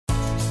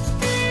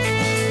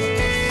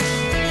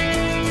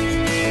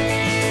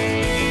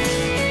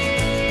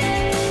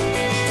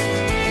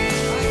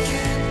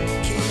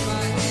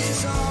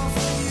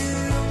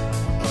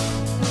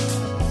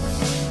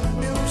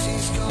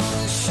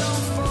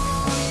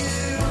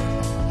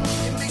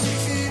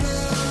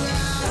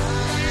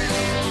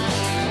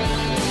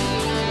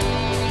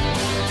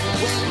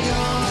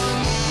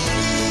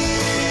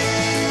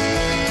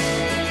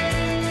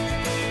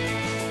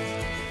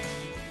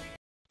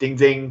Ding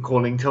ding,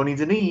 calling Tony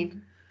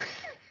Dineen.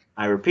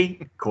 I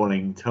repeat,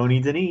 calling Tony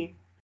Dineen.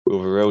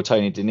 Will the real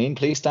Tony Dineen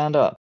please stand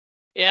up?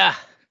 Yeah.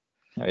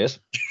 There he is.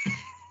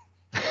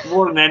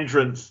 What an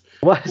entrance.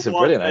 Well, it's a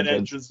brilliant What an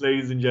entrance.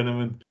 ladies and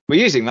gentlemen. We're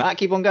using that.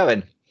 Keep on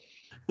going.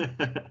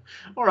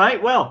 All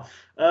right, well,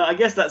 I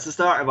guess that's the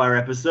start of our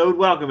episode.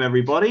 Welcome,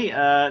 everybody.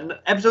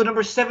 Episode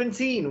number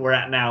 17 we're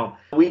at now.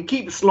 We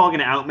keep slogging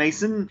it out,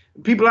 Mason.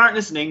 People aren't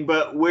listening,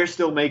 but we're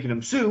still making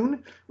them.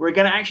 Soon, we're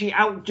going to actually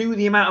outdo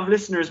the amount of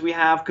listeners we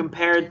have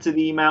compared to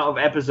the amount of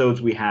episodes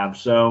we have.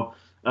 So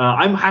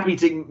I'm happy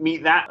to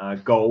meet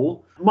that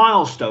goal.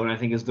 Milestone, I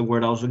think is the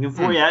word I was looking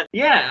for.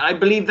 Yeah, I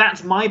believe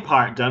that's my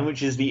part done,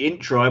 which is the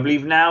intro. I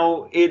believe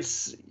now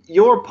it's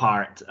your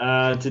part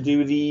to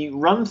do the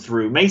run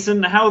through.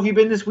 Mason, how have you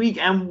been this week,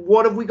 and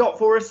what have we got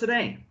for us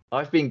today?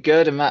 I've been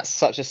good, and that's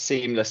such a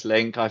seamless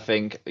link. I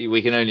think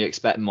we can only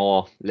expect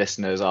more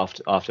listeners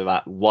after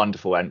that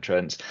wonderful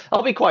entrance.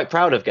 I'll be quite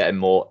proud of getting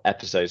more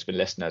episodes with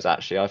listeners,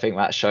 actually. I think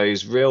that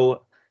shows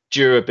real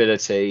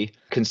durability,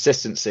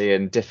 consistency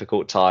in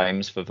difficult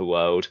times for the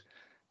world.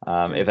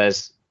 If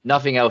there's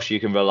nothing else you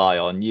can rely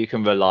on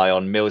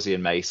Millsy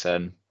and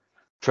Mason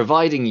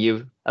providing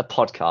you a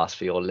podcast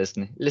for your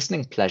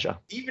listening pleasure.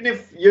 Even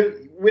if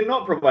we're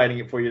not providing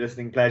it for your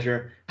listening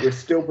pleasure, we're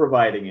still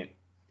providing it.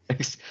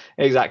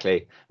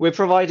 Exactly. We're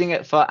providing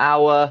it for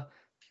our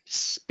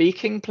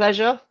speaking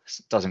pleasure.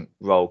 It doesn't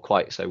roll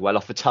quite so well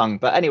off the tongue.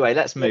 But anyway,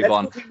 let's move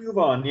on. Let's move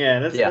on.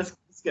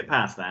 Let's get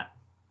past that.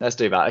 Let's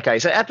do that. Okay,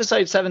 so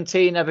episode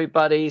 17,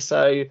 everybody.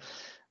 So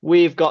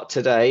we've got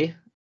today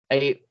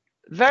a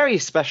very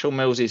special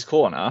Millsy's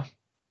Corner,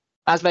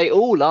 as they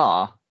all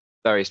are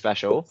very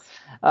special.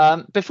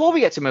 Before we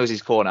get to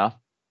Millsy's Corner,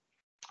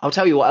 I'll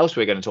tell you what else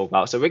we're going to talk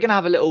about. So we're going to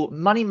have a little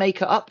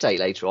Moneymaker update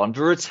later on.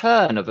 The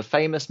return of the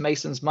famous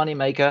Mason's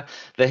Moneymaker.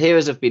 The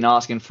heroes have been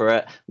asking for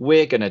it.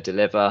 We're going to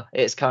deliver.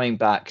 It's coming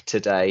back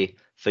today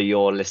for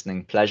your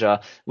listening pleasure.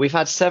 We've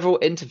had several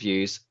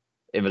interviews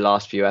in the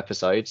last few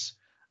episodes.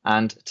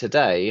 And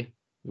today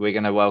we're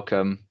going to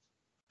welcome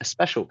a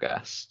special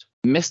guest,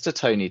 Mr.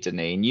 Tony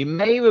Dineen. You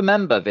may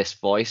remember this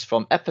voice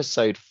from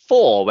episode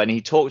 4 when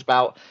he talked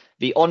about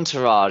the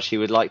entourage he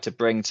would like to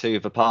bring to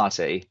the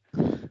party.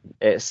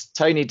 It's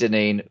Tony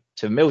Dineen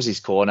to Millsy's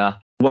Corner.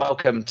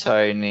 Welcome,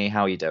 Tony.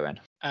 How are you doing?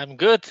 I'm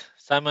good,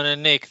 Simon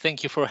and Nick.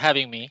 Thank you for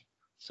having me.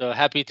 So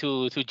happy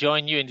to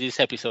join you in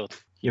this episode.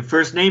 You're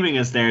first naming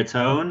us there,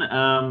 Tone.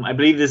 I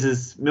believe this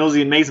is Millsy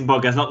and Mason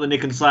podcast, not the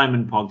Nick and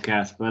Simon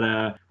podcast.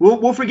 But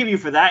we'll forgive you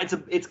for that.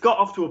 It's got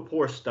off to a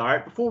poor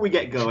start. Before we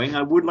get going,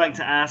 I would like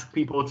to ask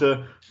people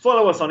to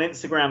follow us on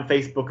Instagram,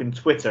 Facebook, and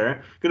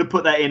Twitter. I'm going to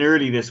put that in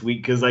early this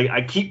week because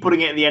I keep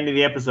putting it at the end of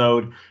the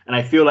episode, and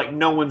I feel like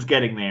no one's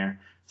getting there.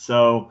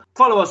 So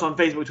follow us on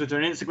Facebook, Twitter,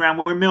 and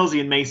Instagram. We're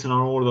Millsy and Mason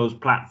on all of those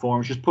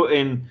platforms. Just put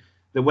in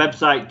the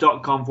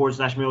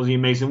website.com/Millsy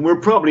and Mason. We're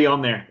probably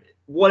on there.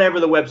 Whatever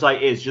the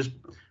website is, just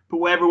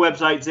put whatever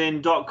website's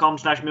in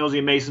 .com/Millsy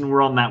and Mason.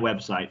 We're on that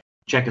website.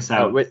 Check us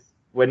out.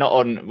 We're not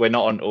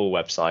on all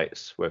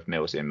websites with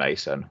Millsy and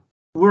Mason.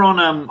 We're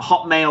on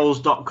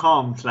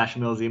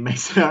hotmails.com/Millsy and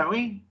Mason, aren't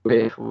we?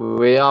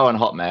 We are on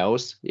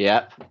Hotmails.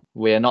 Yep.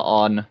 We're not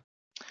on.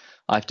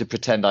 I have to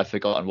pretend I've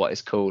forgotten what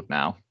it's called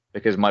now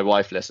because my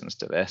wife listens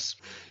to this.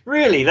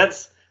 Really?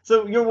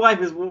 So your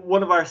wife is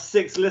one of our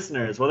 6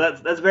 listeners. Well,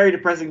 that's very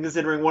depressing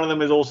considering one of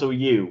them is also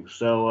you.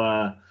 So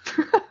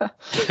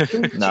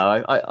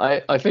No,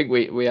 I think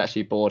we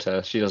actually bored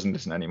her. She doesn't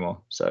listen anymore,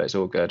 so it's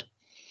all good.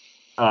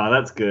 Oh,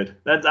 that's good.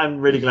 I'm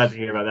really glad to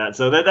hear about that.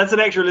 So that's an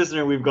extra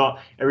listener we've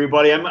got,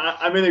 everybody.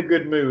 I'm in a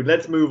good mood.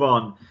 Let's move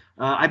on.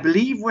 I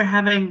believe we're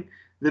having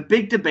the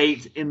big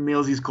debate in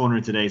Millsy's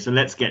Corner today, so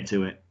let's get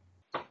to it.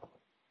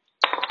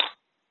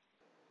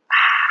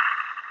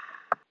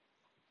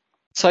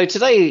 So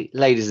today,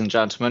 ladies and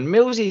gentlemen,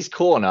 Millsy's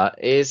Corner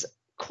is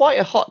quite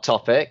a hot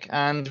topic,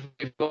 and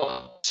we've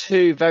got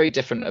 2 very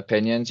different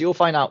opinions. You'll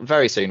find out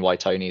very soon why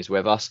Tony is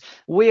with us.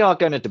 We are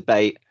going to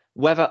debate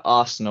whether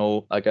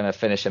Arsenal are going to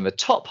finish in the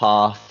top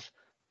half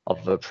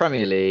of the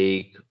Premier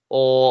League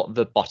or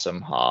the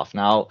bottom half.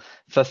 Now,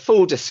 for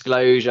full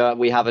disclosure,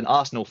 we have an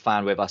Arsenal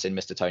fan with us in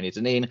Mr. Tony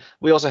Dineen.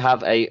 We also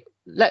have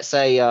let's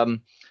say,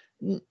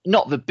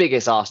 not the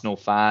biggest Arsenal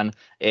fan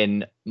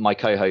in my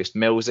co-host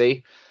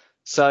Millsy.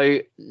 So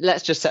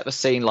let's just set the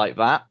scene like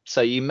that. So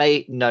you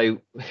may know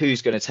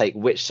who's going to take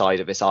which side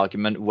of this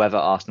argument, whether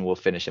Arsenal will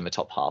finish in the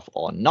top half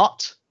or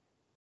not.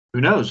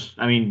 Who knows?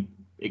 I mean,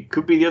 it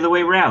could be the other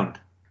way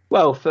around.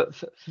 Well, for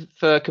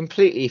a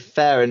completely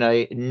fair and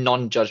a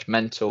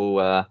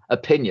non-judgmental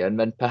opinion,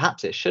 then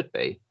perhaps it should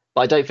be.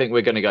 But I don't think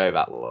we're going to go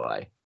that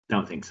way.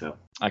 Don't think so.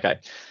 Okay.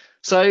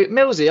 So,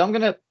 Millsy, I'm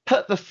going to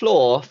put the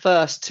floor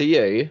first to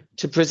you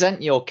to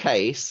present your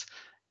case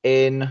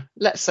in,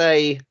 let's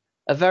say,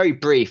 a very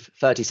brief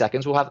 30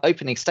 seconds. We'll have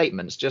opening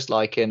statements, just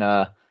like in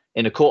a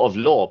court of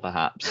law,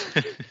 perhaps.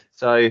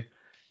 So,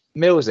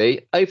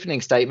 Millsy,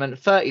 opening statement,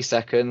 30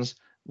 seconds.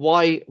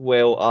 Why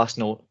will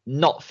Arsenal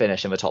not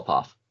finish in the top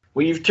half?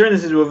 Well, you've turned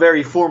this into a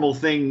very formal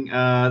thing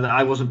that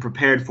I wasn't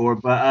prepared for,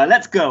 but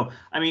let's go.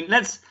 I mean,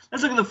 let's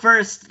look at the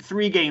first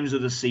 3 games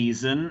of the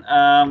season.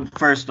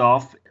 First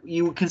off,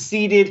 you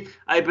conceded,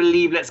 I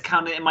believe, let's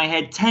count it in my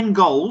head, 10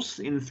 goals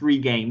in 3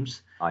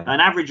 games, an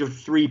average of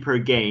 3 per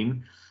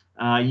game.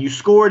 You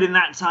scored in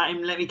that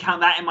time. Let me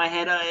count that in my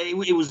head.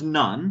 It was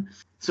none.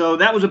 So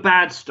that was a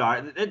bad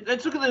start.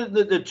 Let's look at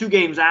the 2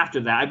 games after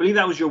that. I believe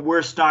that was your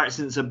worst start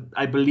since,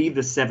 I believe,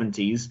 the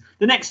 70s.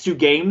 The next 2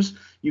 games,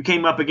 you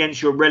came up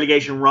against your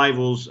relegation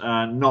rivals,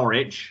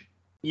 Norwich.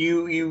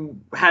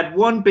 You had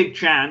 1 big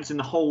chance in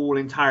the whole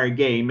entire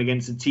game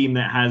against a team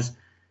that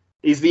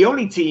is the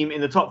only team in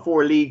the top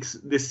 4 leagues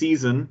this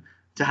season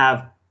to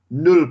have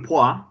nul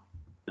points,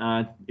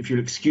 if you'll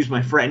excuse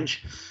my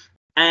French.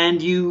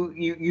 And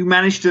you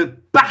managed to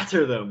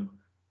batter them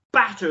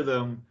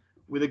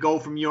with a goal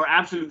from your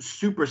absolute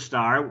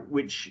superstar,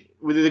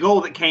 with a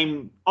goal that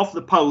came off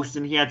the post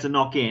and he had to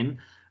knock in.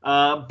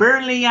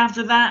 Burnley,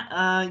 after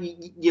that,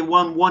 you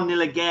won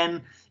 1-0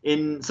 again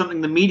in something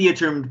the media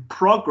termed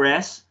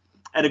progress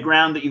at a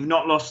ground that you've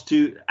not lost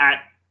to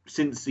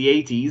since the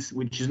 80s,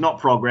 which is not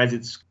progress,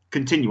 it's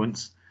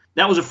continuance.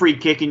 That was a free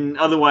kick, and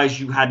otherwise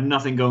you had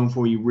nothing going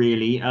for you,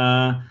 really.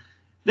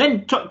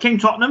 Then came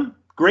Tottenham.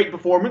 Great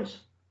performance.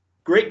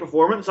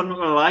 I'm not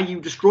going to lie. You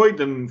destroyed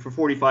them for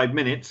 45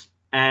 minutes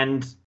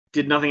and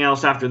did nothing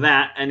else after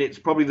that. And it's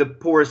probably the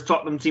poorest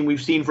Tottenham team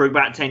we've seen for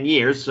about 10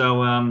 years.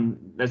 So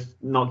let's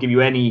not give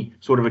you any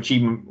sort of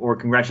achievement or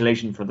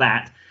congratulations for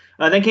that.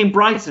 Then came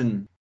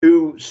Brighton,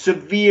 who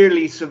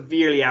severely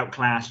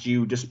outclassed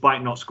you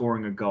despite not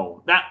scoring a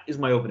goal. That is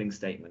my opening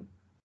statement.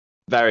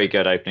 Very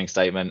good opening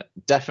statement.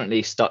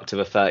 Definitely stuck to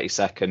the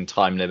 30-second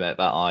time limit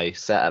that I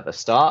set at the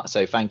start.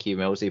 So thank you,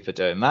 Millsy, for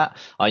doing that.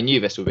 I knew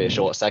this would be a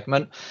short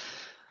segment.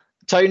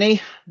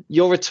 Tony,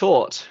 your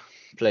retort,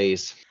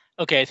 please.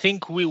 Okay, I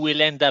think we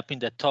will end up in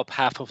the top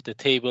half of the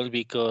table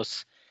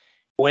because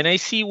when I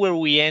see where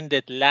we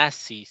ended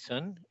last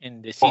season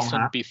and the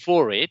season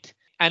before it,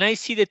 and I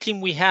see the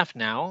team we have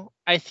now,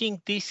 I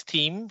think this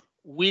team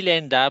will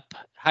end up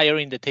higher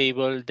in the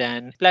table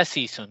than last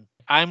season.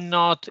 I'm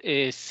not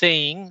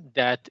saying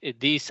that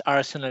this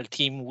Arsenal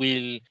team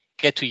will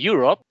get to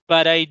Europe,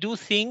 but I do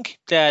think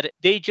that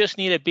they just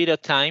need a bit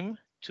of time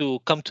to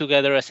come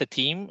together as a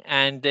team.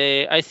 And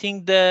I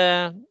think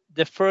the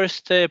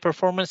first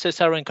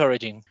performances are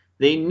encouraging.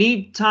 They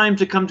need time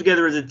to come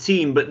together as a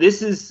team, but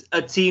this is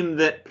a team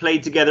that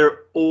played together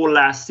all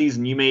last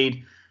season. You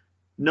made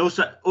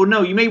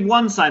you made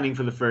 1 signing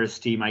for the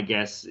first team, I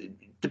guess. It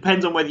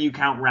depends on whether you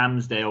count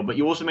Ramsdale, but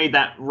you also made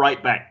that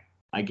right back.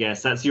 I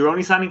guess that's your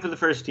only signing for the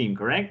first team,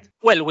 correct?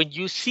 Well, when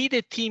you see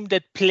the team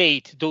that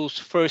played those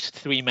first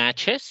 3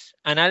 matches,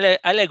 and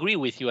I'll agree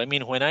with you. I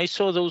mean, when I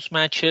saw those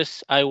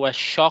matches, I was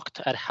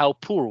shocked at how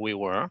poor we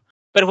were.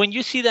 But when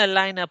you see the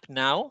lineup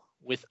now,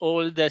 with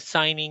all the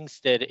signings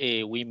that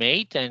we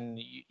made, and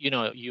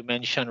you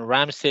mentioned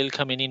Ramsdale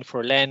coming in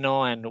for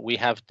Leno, and we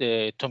have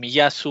the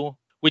Tomiyasu,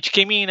 which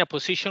came in a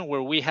position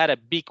where we had a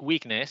big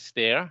weakness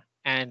there,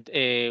 and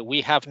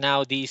we have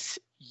now this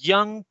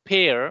young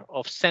pair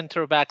of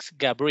center backs,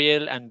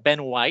 Gabriel and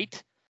Ben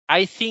White.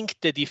 I think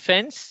the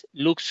defense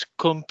looks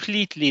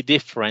completely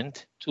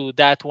different to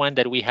that one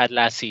that we had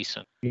last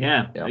season.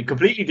 Yeah.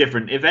 Completely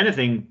different. If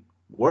anything,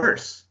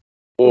 worse.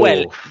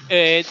 Well,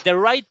 the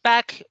right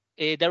back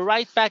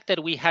that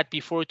we had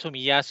before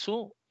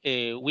Tomiyasu,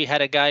 we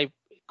had a guy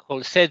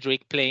called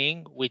Cedric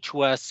playing, which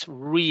was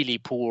really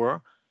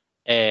poor.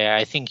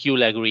 I think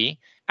you'll agree.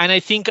 And I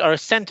think our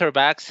center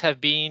backs have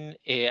been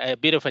a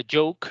bit of a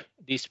joke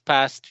these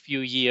past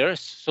few years.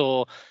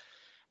 So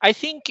I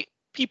think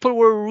people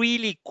were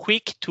really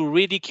quick to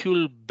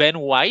ridicule Ben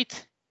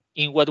White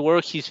in what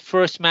were his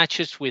first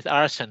matches with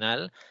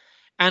Arsenal.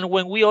 And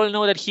when we all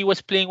know that he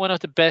was playing one of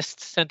the best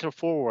center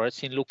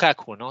forwards in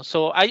Lukaku. No?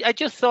 So I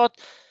just thought,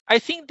 I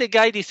think the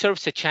guy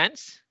deserves a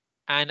chance.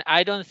 And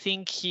I don't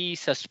think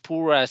he's as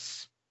poor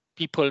as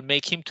people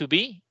make him to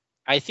be.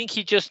 I think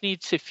he just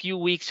needs a few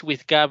weeks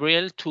with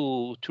Gabriel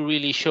to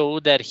really show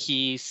that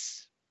he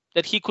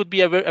could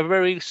be a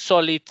very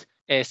solid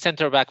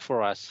center back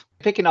for us.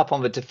 Picking up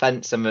on the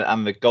defence and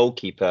the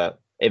goalkeeper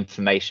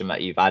information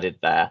that you've added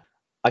there,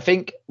 I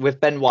think with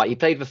Ben White, he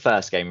played the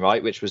first game,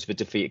 right, which was the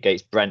defeat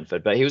against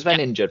Brentford, but he was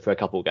then injured for a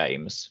couple of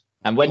games.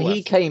 And when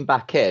he came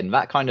back in,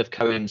 that kind of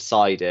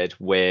coincided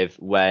with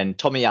when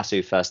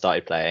Tomiyasu first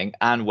started playing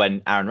and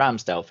when Aaron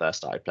Ramsdale first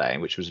started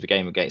playing, which was the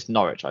game against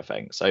Norwich, I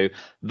think. So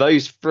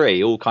those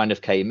 3 all kind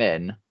of came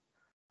in,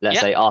 let's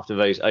say, after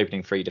those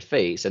opening 3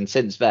 defeats. And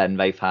since then,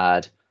 they've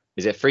had,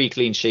 3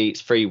 clean sheets,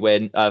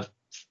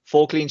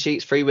 4 clean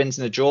sheets, 3 wins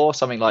and a draw,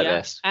 something like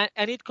this.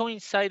 And it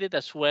coincided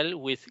as well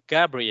with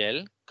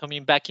Gabriel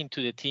coming back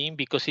into the team,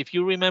 because if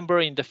you remember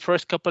in the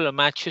first couple of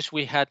matches,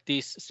 we had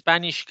this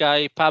Spanish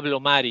guy, Pablo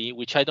Mari,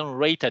 which I don't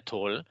rate at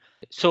all.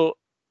 So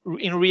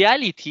in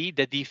reality,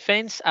 the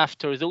defense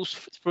after those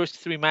first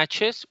 3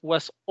 matches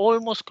was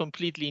almost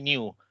completely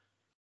new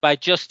by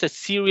just a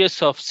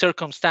series of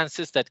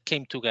circumstances that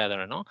came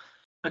together. No?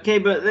 Okay,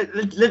 but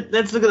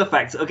let's look at the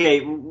facts.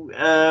 Okay,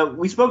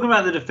 we've spoken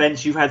about the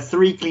defense. You've had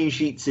 3 clean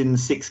sheets in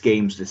 6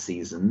 games this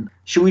season.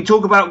 Should we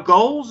talk about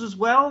goals as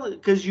well?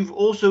 Because you've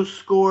also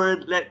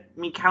scored, let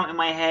me count in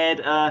my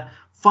head,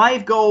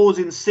 5 goals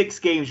in 6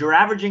 games. You're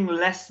averaging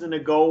less than a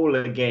goal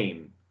a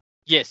game.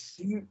 Yes.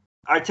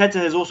 Arteta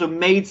has also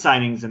made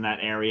signings in that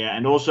area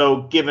and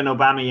also given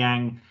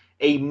Aubameyang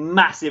a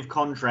massive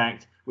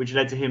contract, which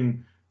led to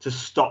him to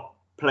stop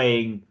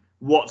playing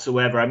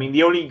whatsoever. I mean,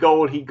 the only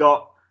goal he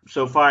got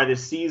so far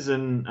this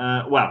season,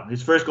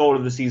 his first goal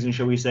of the season,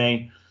 shall we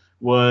say,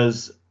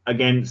 was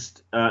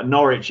against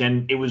Norwich,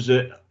 and it was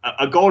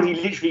a goal he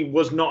literally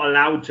was not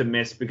allowed to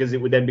miss because it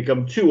would then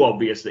become too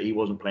obvious that he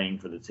wasn't playing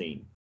for the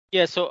team.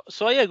 Yeah, so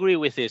I agree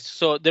with this.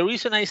 So the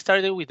reason I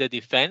started with the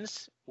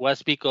defense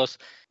was because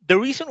the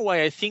reason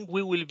why I think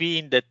we will be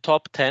in the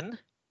top 10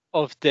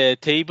 of the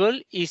table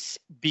is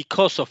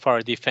because of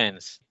our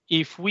defense.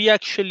 If we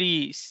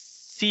actually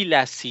see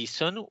last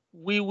season,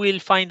 we will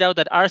find out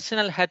that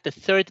Arsenal had the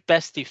 3rd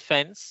best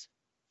defense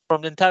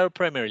from the entire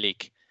Premier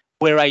League.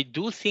 Where I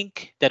do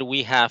think that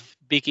we have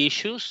big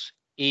issues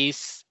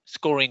is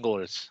scoring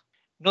goals.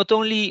 Not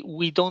only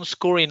we don't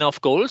score enough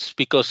goals,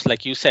 because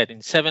like you said,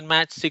 in 7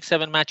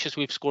 matches,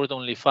 we've scored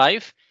only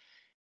 5,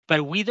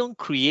 but we don't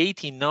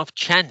create enough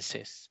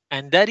chances.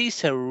 And that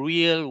is a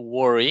real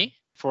worry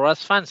for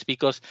us fans,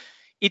 because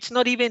it's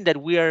not even that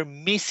we are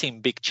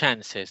missing big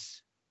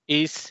chances,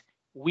 it's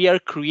we are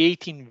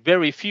creating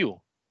very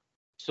few.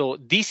 So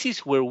this is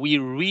where we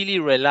really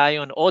rely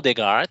on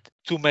Odegaard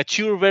to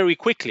mature very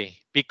quickly,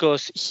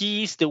 because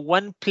he is the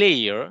one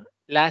player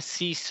last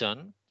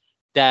season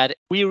that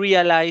we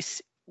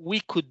realized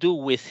we could do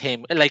with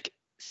him. Like,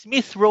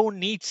 Smith Rowe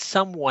needs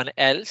someone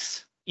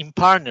else in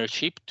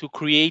partnership to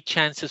create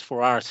chances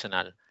for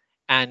Arsenal.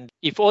 And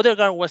if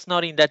Odegaard was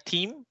not in that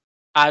team,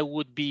 I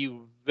would be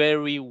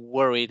very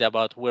worried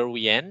about where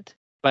we end.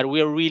 But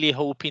we are really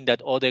hoping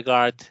that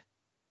Odegaard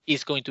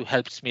is going to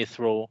help Smith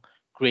Rowe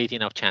create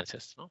enough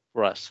chances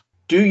for us.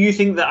 Do you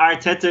think that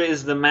Arteta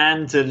is the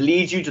man to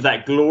lead you to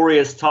that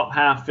glorious top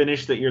half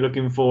finish that you're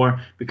looking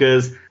for?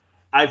 Because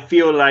I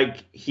feel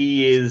like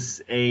he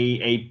is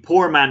a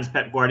poor man's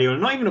Pep Guardiola.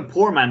 Not even a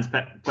poor man's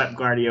Pep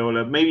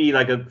Guardiola. Maybe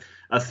like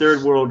a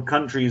third world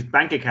country's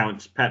bank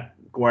accounts Pep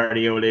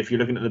Guardiola, if you're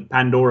looking at the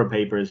Pandora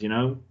Papers, you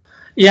know?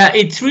 Yeah,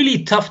 it's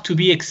really tough to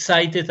be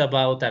excited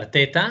about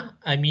Arteta.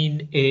 I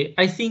mean,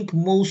 I think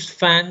most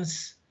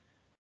fans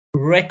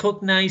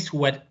recognize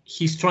what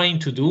he's trying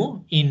to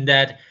do, in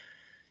that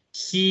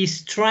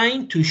he's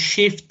trying to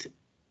shift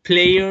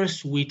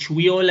players which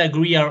we all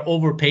agree are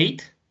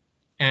overpaid.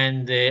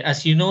 And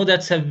as you know,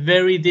 that's a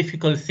very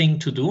difficult thing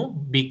to do,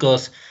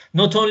 because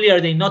not only are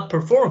they not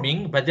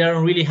performing, but they're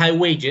on really high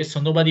wages,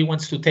 so nobody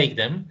wants to take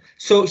them.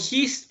 So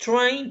he's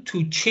trying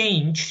to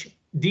change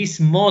this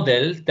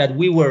model that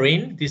we were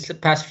in these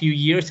past few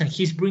years, and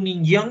he's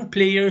bringing young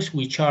players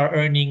which are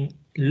earning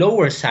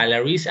lower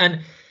salaries.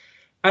 And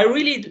I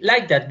really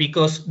like that,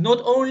 because not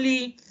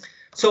only...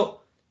 So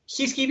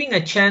he's giving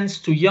a chance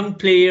to young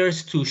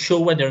players to show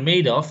what they're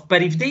made of,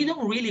 but if they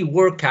don't really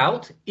work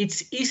out,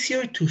 it's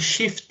easier to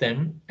shift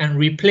them and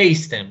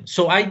replace them.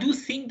 So I do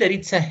think that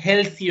it's a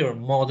healthier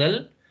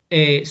model.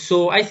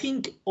 So I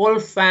think all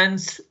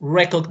fans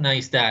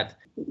recognize that.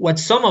 What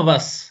some of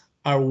us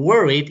are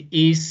worried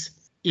is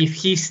if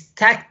he's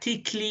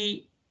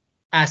tactically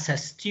as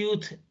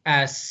astute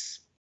as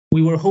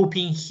we were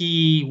hoping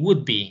he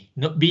would be,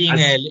 not being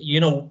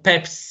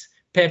Pep's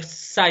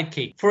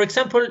sidekick. For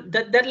example,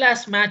 that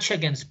last match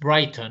against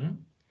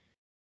Brighton,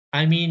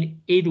 I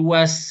mean, it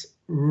was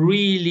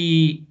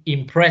really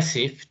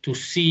impressive to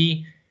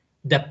see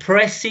the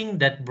pressing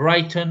that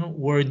Brighton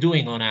were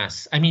doing on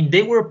us. I mean,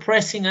 they were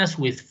pressing us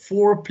with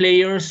 4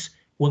 players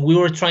when we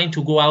were trying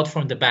to go out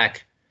from the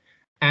back.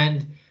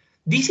 And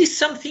this is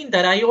something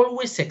that I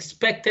always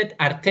expected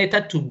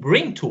Arteta to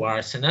bring to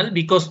Arsenal,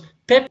 because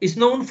Pep is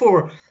known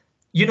for,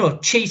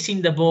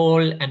 chasing the ball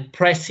and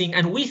pressing.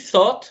 And we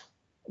thought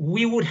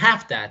we would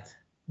have that.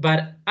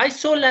 But I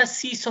saw last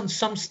season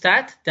some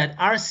stat that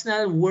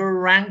Arsenal were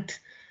ranked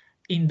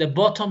in the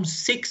bottom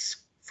 6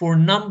 for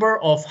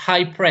number of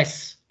high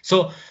press.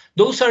 So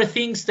those are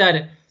things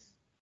that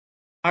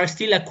are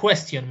still a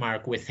question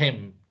mark with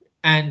him.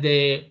 And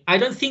I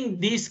don't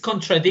think this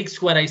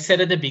contradicts what I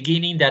said at the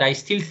beginning, that I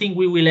still think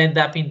we will end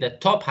up in the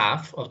top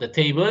half of the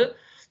table.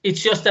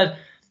 It's just that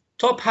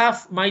top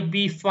half might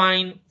be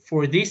fine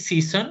for this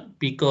season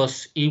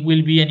because it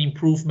will be an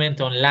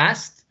improvement on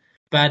last.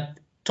 But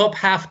top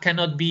half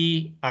cannot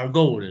be our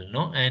goal,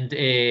 no? And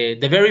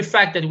the very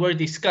fact that we're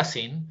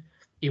discussing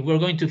if we're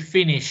going to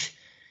finish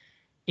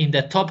in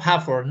the top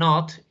half or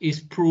not is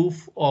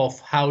proof of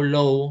how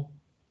low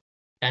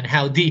and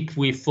how deep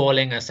we've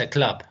fallen as a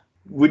club.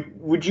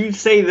 Would you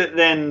say that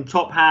then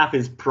top half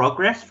is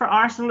progress for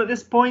Arsenal at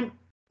this point?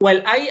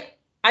 Well, I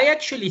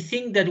actually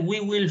think that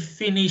we will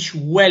finish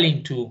well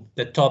into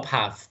the top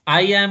half.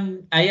 I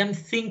am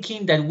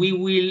thinking that we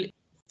will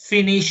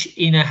finish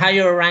in a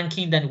higher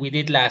ranking than we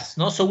did last.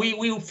 No, so we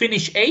will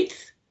finish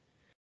 8th,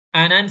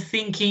 and I'm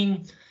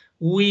thinking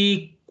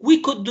we we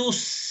could do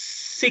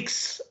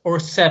 6th or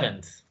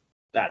 7th.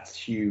 That's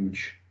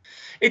huge.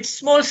 It's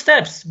small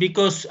steps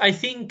because I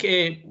think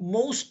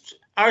most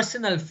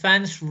Arsenal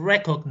fans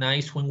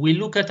recognize when we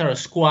look at our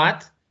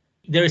squad,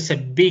 there is a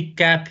big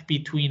gap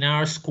between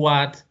our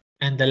squad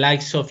and the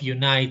likes of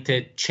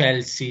United,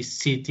 Chelsea,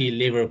 City,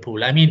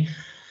 Liverpool. I mean,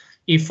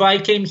 if I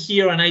came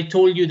here and I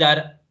told you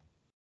that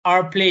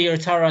our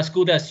players are as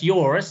good as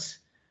yours,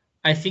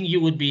 I think you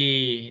would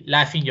be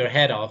laughing your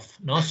head off.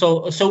 No,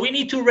 so we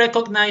need to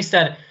recognize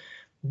that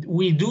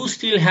we do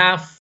still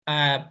have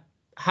a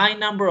high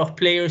number of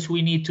players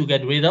we need to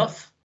get rid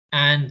of,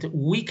 and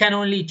we can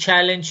only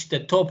challenge the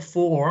top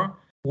 4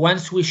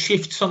 once we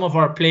shift some of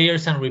our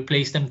players and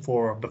replace them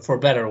for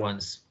better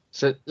ones.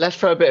 So let's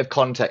throw a bit of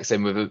context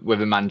in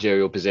with a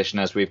managerial position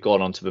as we've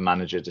gone on to the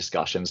manager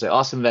discussion. So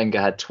Arsene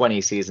Wenger had 20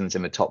 seasons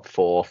in the top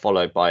 4,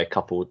 followed by a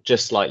couple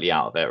just slightly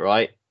out of it,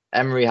 right?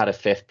 Emery had a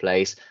 5th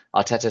place,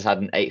 Arteta's had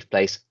an 8th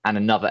place and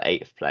another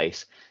 8th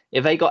place.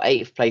 If they got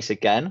 8th place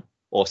again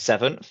or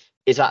 7th,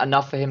 is that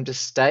enough for him to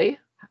stay?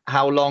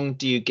 How long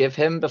do you give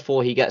him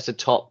before he gets a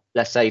top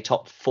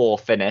 4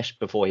 finish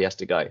before he has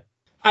to go?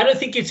 I don't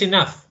think it's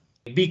enough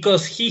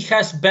because he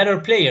has better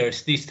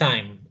players this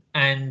time.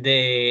 And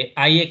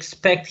I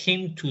expect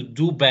him to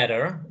do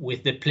better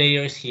with the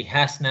players he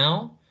has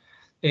now.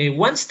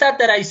 One stat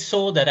that I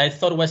saw that I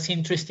thought was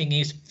interesting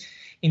is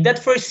in that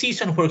first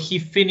season where he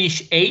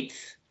finished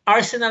 8th,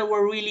 Arsenal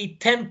were really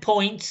 10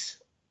 points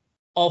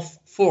of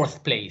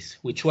 4th place,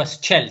 which was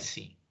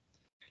Chelsea.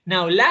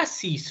 Now, last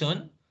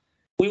season,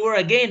 we were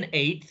again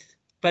 8th,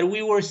 but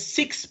we were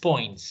 6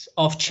 points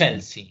of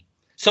Chelsea.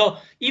 So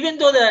even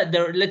though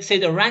let's say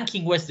the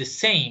ranking was the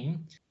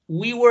same,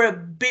 we were a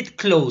bit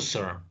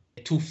closer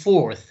to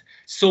 4th.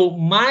 So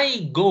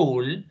my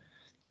goal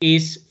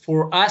is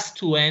for us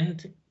to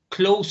end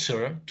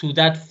closer to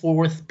that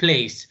 4th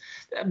place.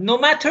 No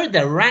matter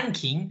the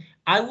ranking,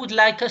 I would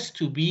like us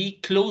to be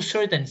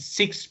closer than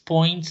 6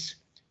 points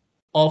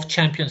of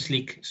Champions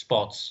League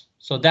spots.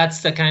 So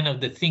that's the kind of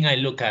the thing I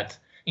look at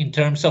in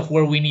terms of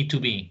where we need to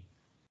be.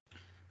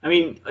 I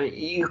mean,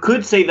 you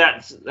could say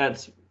that's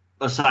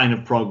a sign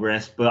of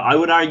progress, but I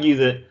would argue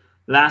that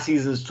last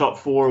season's top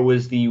 4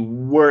 was the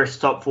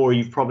worst top 4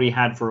 you've probably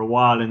had for a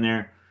while in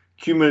their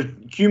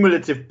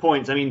cumulative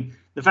points. I mean,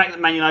 the fact that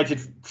Man United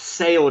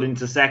sailed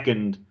into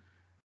 2nd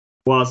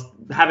whilst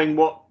having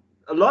what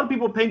a lot of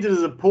people painted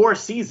as a poor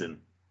season.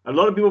 A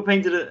lot of people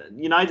painted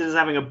United as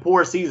having a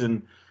poor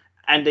season,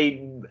 and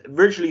they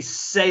virtually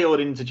sailed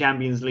into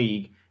Champions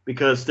League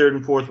because 3rd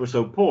and 4th were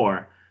so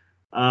poor.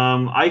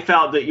 I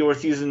felt that your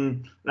last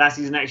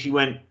season actually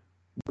went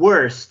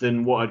worse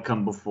than what had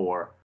come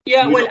before.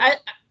 Yeah, well,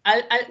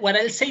 what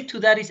I'll say to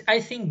that is I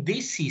think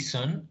this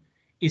season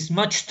is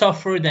much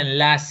tougher than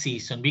last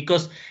season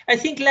because I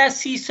think last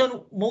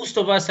season most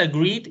of us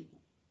agreed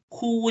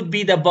who would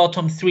be the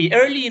bottom 3.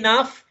 Early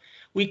enough,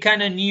 we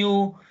kind of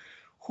knew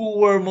who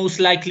were most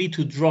likely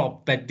to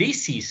drop. But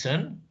this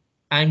season,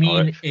 I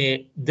mean,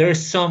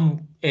 there's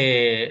some,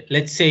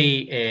 let's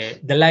say,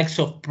 the likes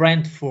of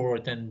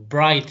Brentford and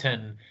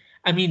Brighton.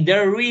 I mean,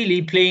 they're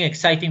really playing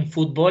exciting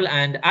football.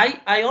 And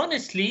I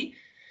honestly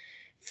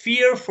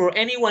fear for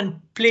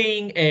anyone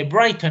playing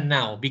Brighton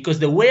now, because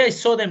the way I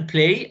saw them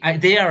play,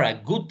 they are a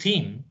good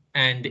team,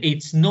 and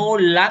it's no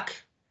luck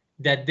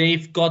that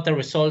they've got the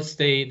results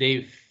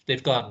they've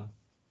gotten.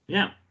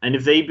 Yeah, and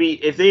if they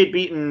had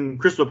beaten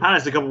Crystal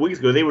Palace a couple of weeks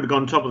ago, they would have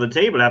gone top of the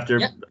table after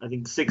I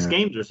think 6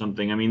 games or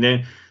something. I mean,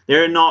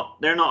 they're not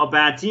a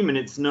bad team, and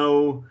it's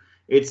not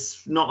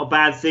a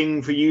bad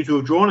thing for you to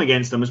have drawn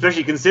against them,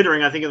 especially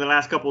considering I think in the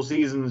last couple of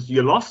seasons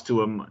you lost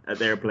to them at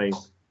their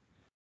place.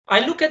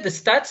 I look at the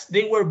stats,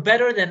 they were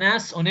better than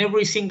us on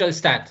every single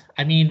stat.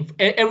 I mean,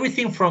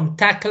 everything from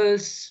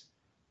tackles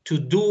to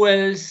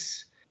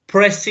duels,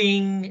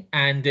 pressing,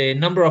 and the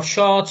number of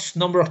shots,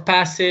 number of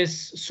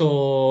passes.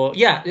 So,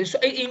 yeah,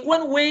 in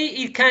one way,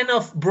 it kind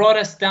of brought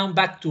us down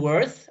back to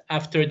earth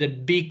after the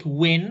big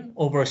win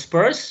over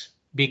Spurs,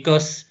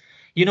 because,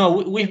 you know,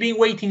 we've been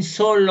waiting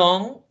so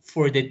long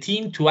for the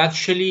team to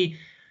actually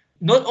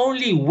not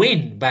only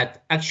win,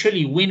 but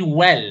actually win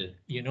well.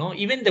 You know,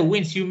 even the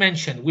wins you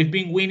mentioned, we've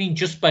been winning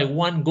just by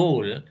 1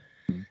 goal.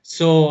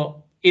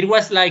 So it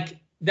was like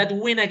that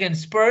win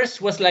against Spurs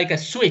was like a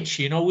switch.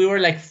 You know, we were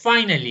like,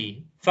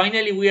 finally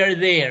we are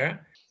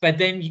there. But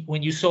then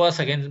when you saw us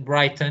against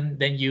Brighton,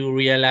 then you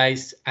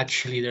realize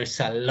actually there's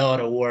a lot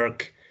of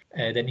work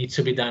that needs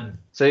to be done.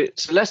 So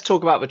let's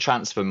talk about the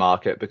transfer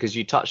market, because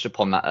you touched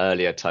upon that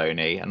earlier,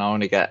 Tony, and I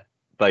want to get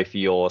both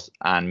yours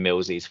and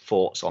Millsy's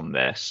thoughts on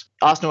this.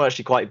 Arsenal are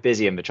actually quite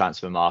busy in the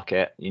transfer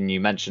market, and you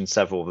mentioned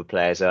several of the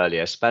players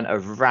earlier, spent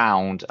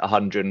around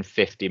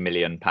 £150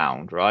 million,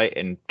 right,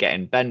 in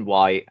getting Ben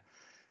White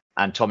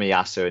and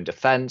Tomiyasu in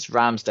defence,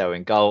 Ramsdale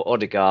in goal,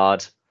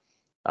 Odegaard,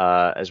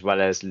 as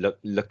well as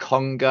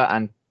Lokonga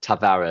and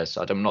Tavares.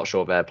 I'm not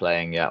sure if they're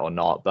playing yet or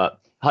not, but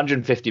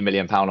 £150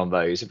 million on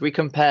those. If we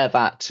compare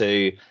that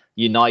to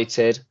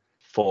United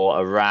for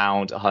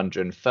around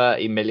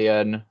 130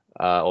 million,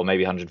 or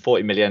maybe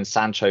 140 million,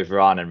 Sancho,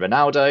 Varane and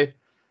Ronaldo,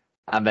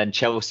 and then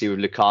Chelsea with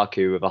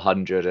Lukaku with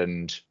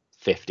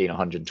 115,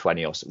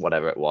 120 or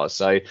whatever it was.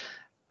 So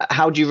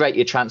how do you rate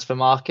your transfer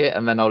market?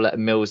 And then I'll let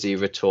Millsy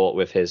retort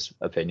with his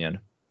opinion.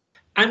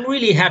 I'm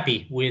really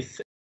happy with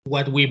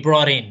what we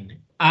brought in.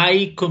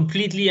 I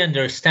completely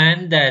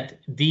understand that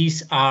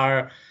these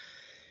are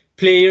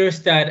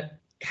players that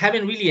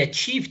haven't really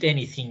achieved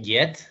anything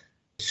yet.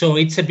 So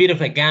it's a bit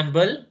of a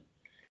gamble.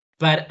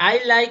 But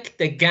I like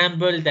the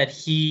gamble that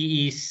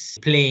he is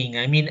playing.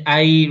 I mean,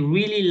 I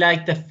really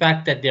like the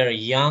fact that they're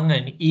young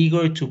and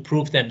eager to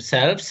prove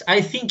themselves.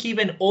 I think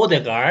even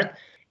Odegaard,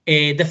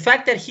 the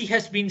fact that he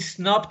has been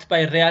snubbed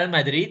by Real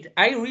Madrid,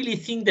 I really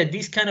think that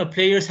these kind of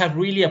players have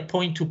really a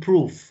point to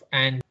prove.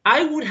 And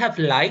I would have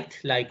liked,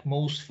 like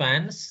most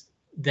fans,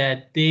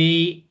 that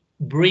they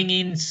bring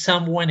in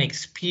someone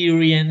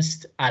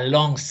experienced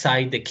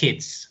alongside the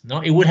kids. No,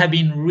 it would have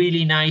been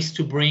really nice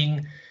to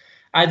bring,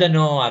 I don't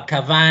know, a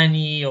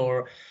Cavani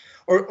or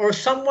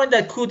someone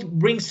that could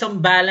bring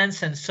some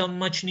balance and some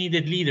much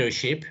needed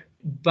leadership.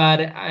 But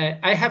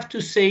I have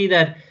to say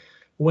that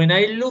when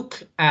I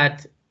look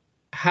at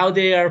how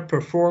they are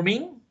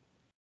performing,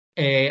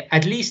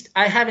 at least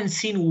I haven't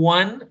seen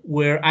one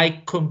where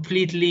I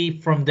completely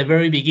from the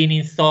very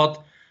beginning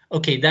thought,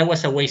 okay, that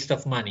was a waste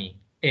of money.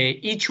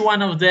 Each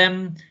one of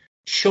them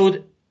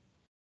showed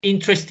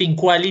interesting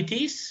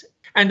qualities.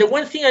 And the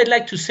one thing I'd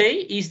like to say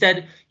is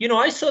that,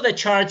 I saw the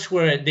charts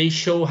where they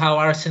show how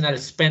Arsenal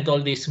spent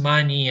all this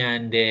money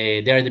and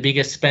they're the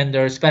biggest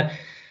spenders. But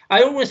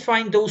I always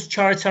find those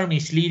charts are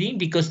misleading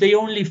because they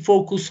only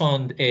focus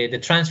on the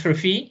transfer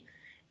fee,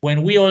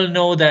 when we all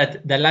know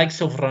that the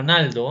likes of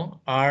Ronaldo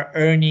are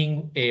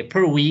earning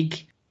per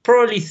week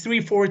probably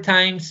 3-4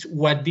 times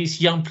what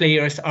these young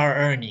players are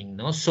earning.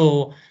 No?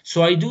 So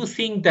I do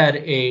think that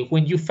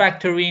when you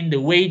factor in the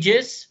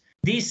wages,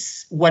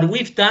 what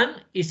we've done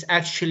is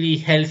actually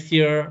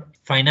healthier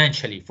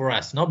financially for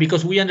us, no?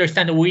 Because we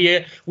understand that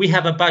we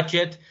have a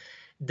budget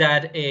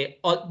that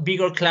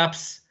bigger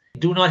clubs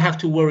do not have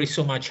to worry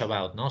so much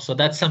about, no? So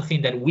that's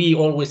something that we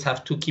always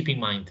have to keep in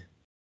mind.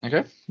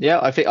 Okay. Yeah,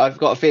 I think I've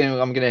got a feeling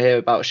I'm going to hear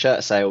about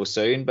shirt sales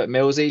soon. But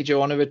Millsy, do you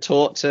want to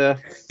retort to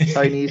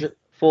Tony's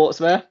thoughts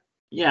there?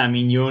 Yeah, I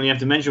mean, you only have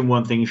to mention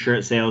one thing: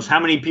 shirt sales. How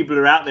many people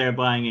are out there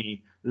buying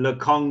a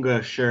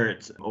Lokonga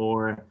shirt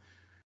or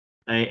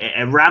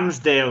a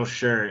Ramsdale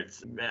shirt,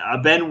 a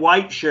Ben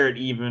White shirt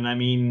even? I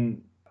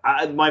mean,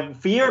 my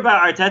fear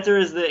about Arteta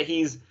is that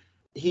he's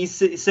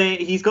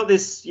saying he's got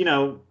this,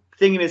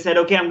 thing in his head.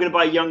 Okay, I'm going to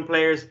buy young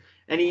players,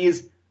 and he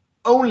is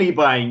only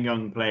buying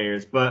young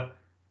players. But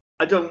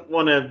I don't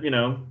want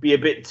to, be a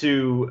bit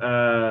too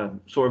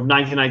sort of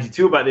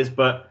 1992 about this,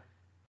 but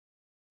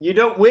you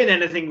don't win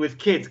anything with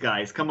kids,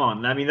 guys. Come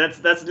on. I mean,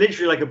 that's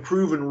literally like a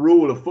proven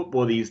rule of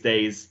football these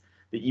days,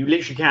 that you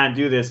literally can't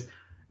do this.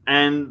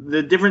 And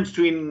the difference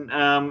between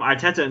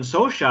Arteta and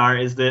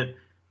Solskjaer is that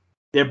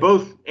they're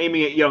both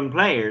aiming at young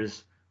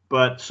players,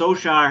 but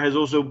Solskjaer has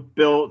also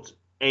built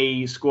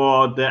a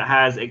squad that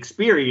has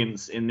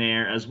experience in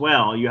there as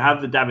well. You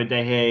have the David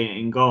De Gea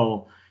in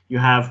goal. You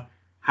have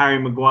Harry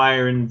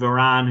Maguire and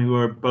Varane, who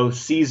are both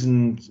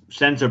seasoned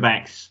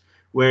centre-backs,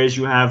 whereas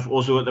you have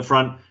also at the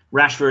front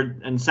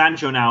Rashford and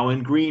Sancho now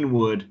and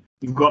Greenwood.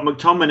 You've got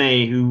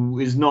McTominay, who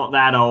is not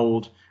that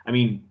old. I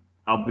mean,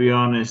 I'll be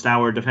honest,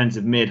 our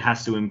defensive mid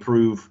has to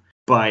improve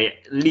by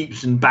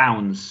leaps and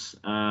bounds.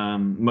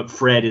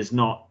 McFred is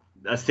not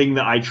a thing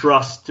that I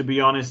trust, to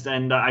be honest.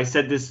 And I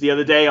said this the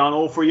other day on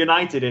All for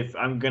United, if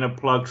I'm going to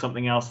plug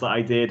something else that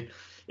I did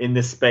in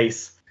this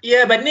space.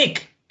 Yeah, but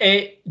Nick,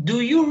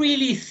 do you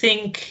really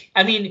think,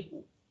 I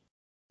mean,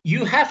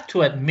 you have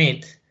to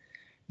admit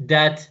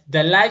that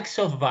the likes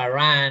of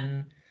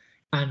Varane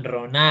and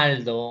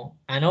Ronaldo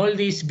and all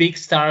these big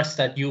stars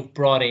that you've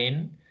brought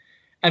in,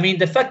 I mean,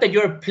 the fact that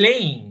you're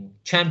playing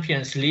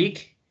Champions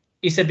League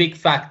is a big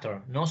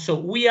factor, no? So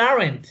we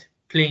aren't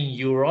playing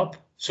Europe,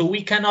 so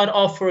we cannot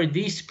offer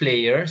these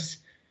players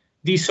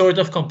these sort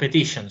of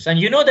competitions. And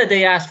you know that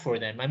they ask for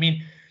them. I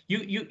mean,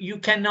 you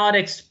cannot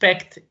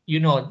expect,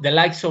 the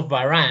likes of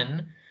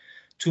Varane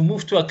to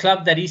move to a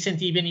club that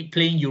isn't even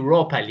playing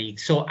Europa League.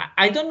 So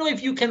I don't know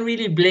if you can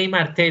really blame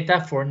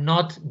Arteta for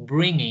not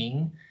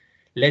bringing,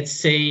 let's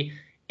say,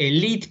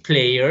 elite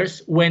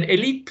players, when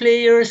elite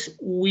players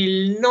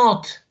will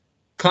not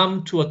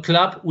come to a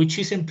club which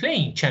isn't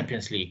playing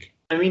Champions League.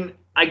 I mean,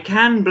 I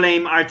can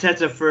blame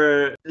Arteta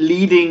for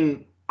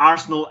leading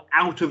Arsenal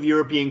out of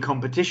European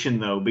competition,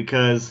 though,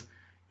 because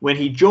when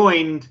he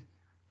joined,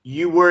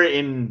 you were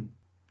in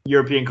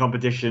European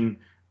competition.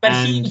 But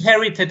he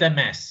inherited a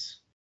mess.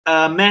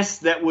 A mess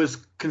that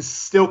was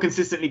still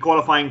consistently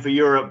qualifying for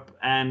Europe.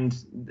 And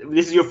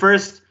this is your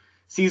first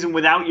season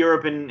without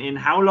Europe in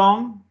how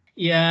long?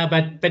 Yeah,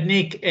 but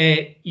Nick,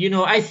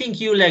 I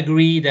think you'll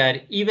agree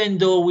that even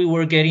though we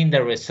were getting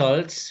the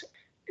results,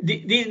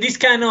 this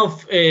kind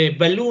of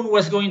balloon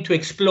was going to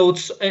explode.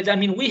 I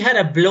mean, we had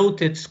a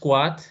bloated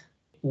squad.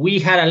 We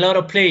had a lot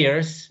of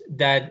players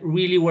that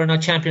really were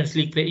not Champions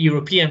League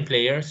European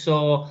players.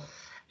 So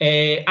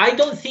I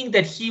don't think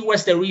that he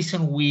was the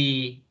reason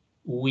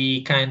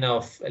we kind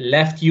of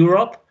left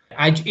Europe.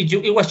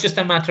 it was just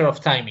a matter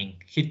of timing.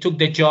 He took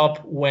the job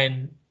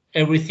when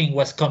everything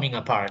was coming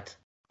apart.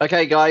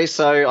 Okay, guys,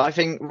 so I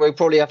think we'll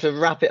probably have to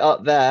wrap it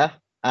up there.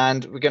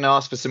 And we're going to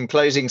ask for some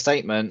closing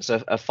statements,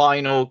 a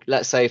final,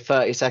 let's say,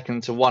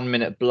 30-second to 1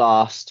 minute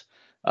blast.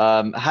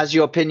 Has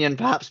your opinion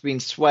perhaps been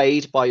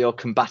swayed by your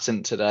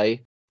combatant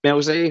today?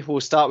 Millsy,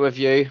 we'll start with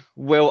you.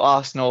 Will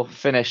Arsenal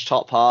finish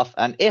top half?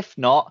 And if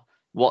not,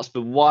 what's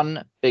the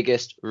one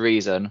biggest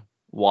reason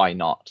why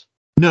not?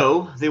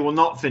 No, they will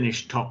not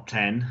finish top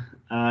 10.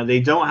 They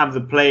don't have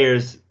the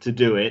players to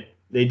do it.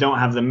 They don't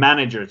have the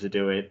manager to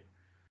do it.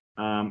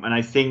 And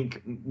I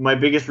think my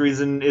biggest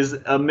reason is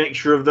a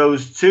mixture of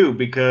those two,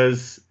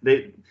 because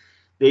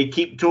they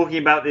keep talking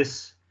about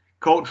this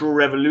cultural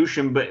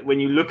revolution, but when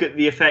you look at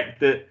the effect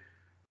that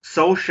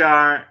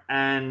Solskjaer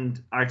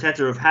and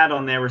Arteta have had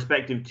on their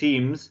respective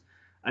teams,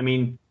 I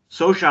mean,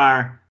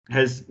 Solskjaer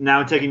has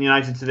now taken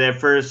United to their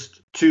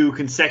first 2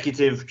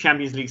 consecutive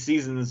Champions League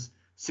seasons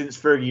since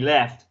Fergie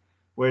left,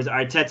 whereas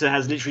Arteta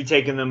has literally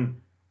taken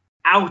them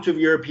out of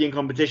European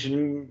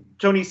competition.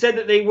 Tony said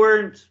that they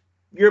weren't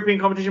European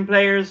competition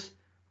players,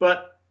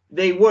 but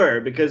they were,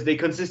 because they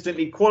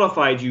consistently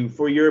qualified you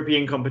for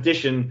European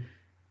competition,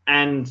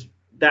 and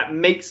that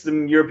makes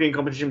them European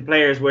competition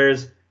players,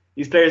 whereas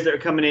these players that are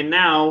coming in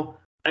now,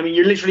 I mean,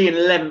 you're literally in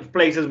 11th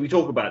place as we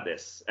talk about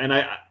this. And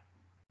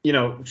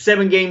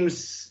 7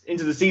 games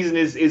into the season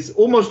is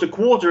almost a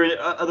quarter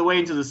of the way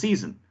into the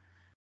season.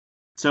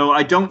 So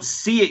I don't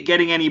see it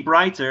getting any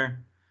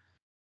brighter.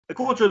 A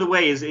quarter of the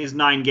way is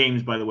 9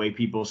 games, by the way,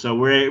 people. So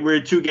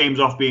we're 2 games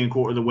off being a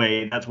quarter of the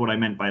way. That's what I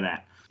meant by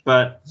that.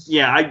 But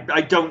yeah,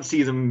 I don't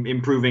see them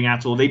improving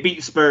at all. They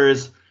beat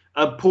Spurs,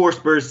 a poor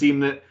Spurs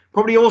team that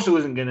probably also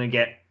isn't going to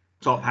get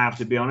top half,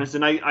 to be honest.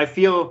 And I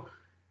feel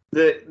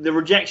the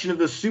rejection of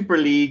the Super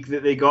League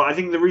that they got, I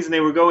think the reason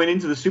they were going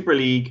into the Super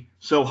League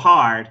so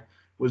hard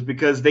was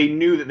because they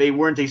knew that they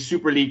weren't a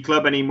Super League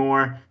club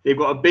anymore. They've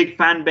got a big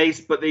fan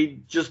base, but they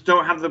just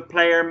don't have the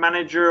player,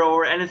 manager,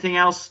 or anything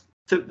else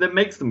that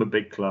makes them a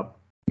big club.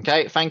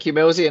 Okay, thank you,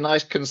 Millsy. A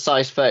nice,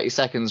 concise 30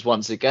 seconds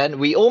once again.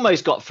 We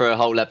almost got through a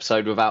whole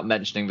episode without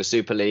mentioning the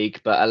Super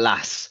League, but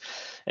alas,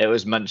 it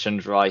was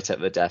mentioned right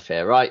at the death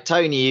here. Right,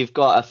 Tony, you've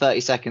got a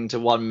 30-second to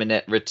 1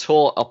 minute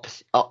retort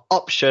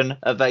option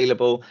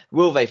available.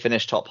 Will they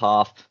finish top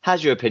half?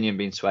 Has your opinion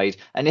been swayed?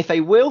 And if they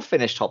will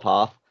finish top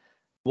half,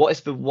 what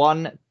is the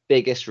one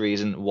biggest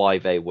reason why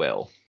they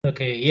will?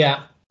 Okay,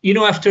 yeah.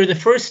 After the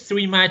first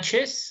 3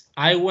 matches,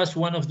 I was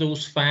one of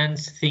those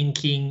fans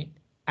thinking,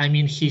 I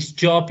mean, his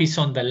job is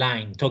on the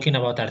line, talking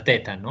about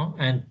Arteta, no?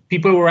 And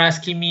people were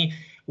asking me,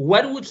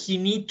 what would he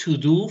need to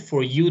do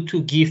for you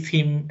to give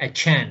him a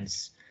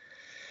chance?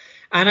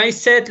 And I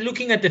said,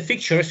 looking at the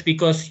fixtures,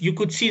 because you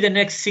could see the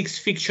next 6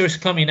 fixtures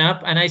coming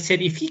up, and I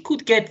said, if he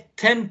could get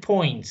 10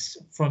 points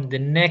from the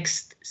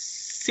next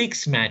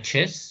 6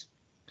 matches,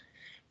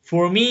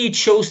 for me, it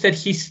shows that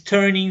he's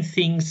turning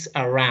things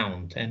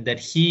around and that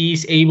he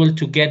is able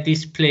to get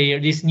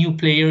these new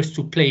players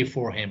to play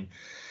for him.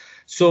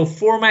 So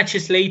 4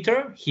 matches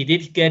later, he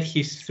did get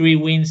his 3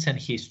 wins and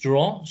his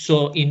draw.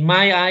 So in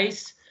my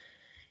eyes,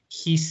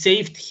 he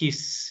saved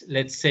his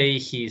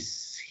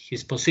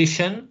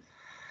position.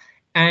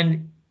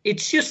 And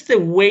it's just the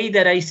way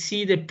that I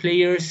see the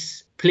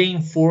players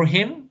playing for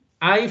him.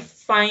 I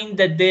find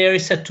that there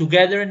is a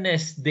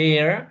togetherness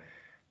there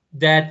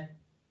that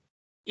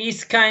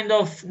is kind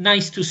of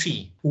nice to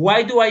see.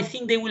 Why do I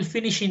think they will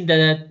finish in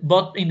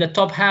the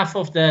top half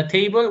of the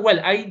table? Well,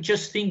 I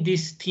just think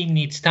this team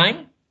needs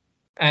time.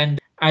 And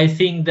I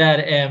think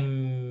that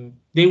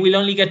they will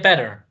only get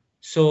better.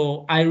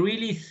 So I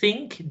really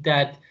think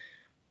that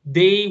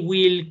they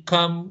will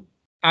come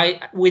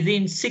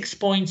within 6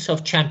 points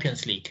of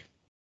Champions League,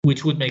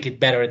 which would make it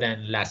better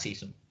than last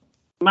season.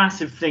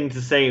 Massive thing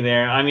to say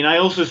there. I mean, I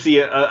also see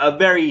a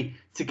very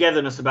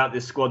togetherness about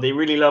this squad. They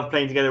really love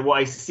playing together. What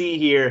I see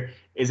here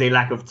is a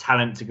lack of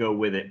talent to go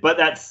with it. But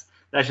that's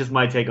just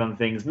my take on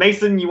things.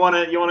 Mason, you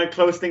wanna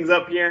close things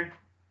up here?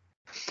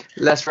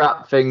 Let's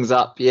wrap things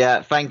up.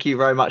 Yeah, thank you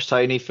very much,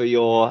 Tony, for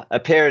your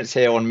appearance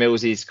here on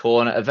Millsy's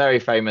Corner, a very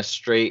famous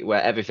street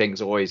where everything's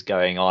always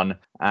going on.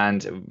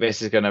 And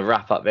this is going to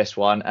wrap up this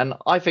one. And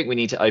I think we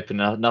need to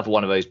open another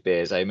one of those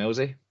beers, eh,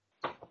 Millsy?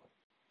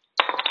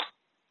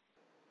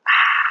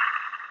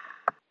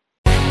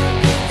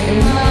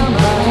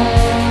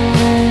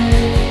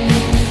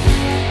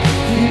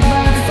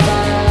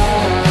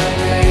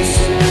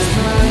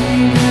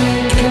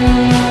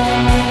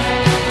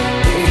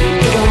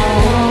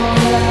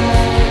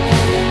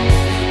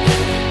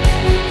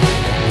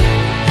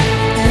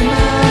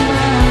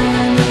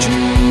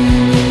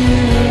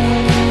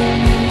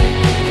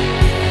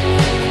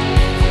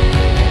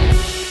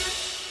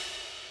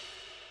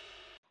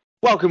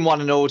 Welcome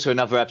one and all to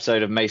another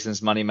episode of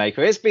Mason's Moneymaker.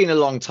 It's been a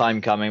long time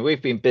coming.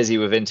 We've been busy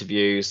with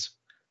interviews,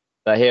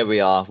 but here we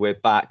are. We're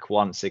back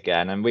once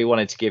again, and we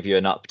wanted to give you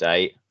an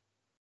update.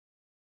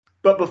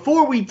 But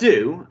before we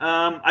do,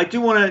 I do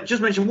want to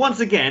just mention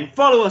once again,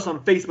 follow us on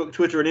Facebook,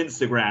 Twitter, and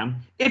Instagram.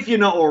 If you're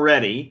not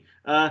already,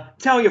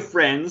 tell your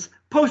friends,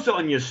 post it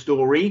on your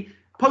story,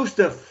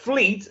 poster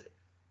fleet,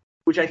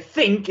 which I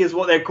think is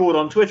what they're called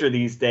on Twitter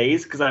these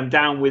days, because I'm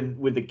down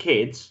with the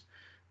kids.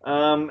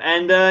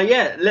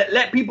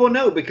 Let people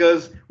know,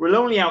 because we're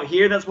lonely out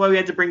here. That's why we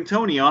had to bring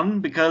Tony on,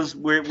 because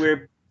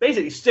we're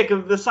basically sick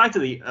of the sight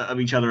of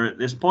each other at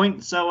this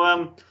point.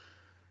 So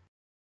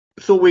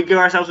thought we'd give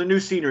ourselves a new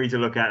scenery to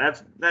look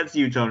at. That's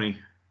you, Tony.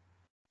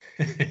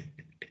 Oh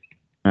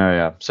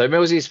yeah. So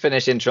Millsy's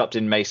finished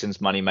interrupting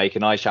Mason's money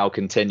making. I shall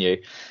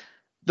continue.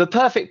 The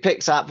Perfect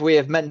Picks app, we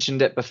have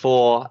mentioned it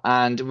before,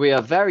 and we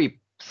are very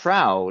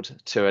proud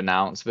to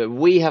announce that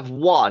we have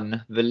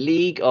won the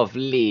League of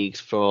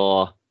Leagues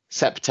for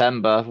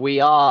September.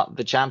 We are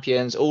the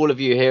champions. All of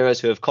you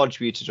heroes who have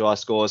contributed to our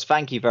scores,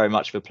 thank you very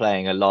much for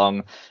playing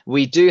along.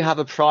 We do have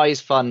a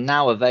prize fund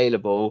now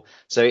available,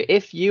 so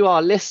if you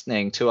are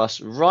listening to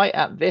us right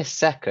at this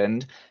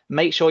second,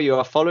 make sure you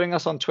are following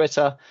us on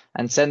Twitter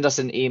and send us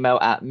an email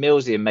at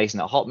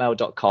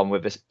millsyandmason@hotmail.com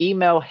with this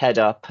email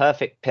header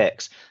Perfect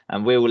Picks,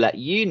 and we will let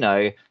you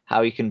know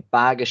how you can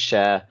bag a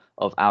share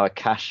of our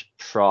cash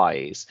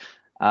prize.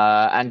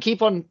 And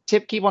keep on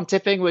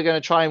tipping. We're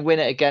going to try and win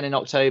it again in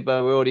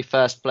October. We're already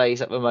first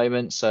place at the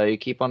moment, so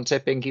keep on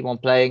tipping, keep on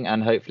playing,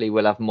 and hopefully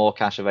we'll have more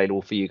cash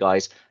available for you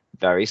guys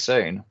very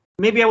soon.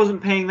 Maybe I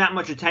wasn't paying that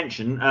much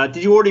attention.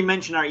 Did you already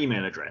mention our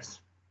email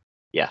address?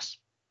 Yes.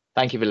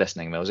 Thank you for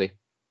listening, Millsy.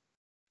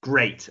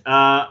 Great.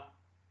 I'm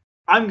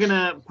going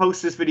to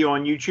post this video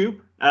on YouTube,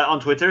 on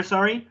Twitter,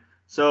 sorry.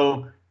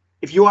 So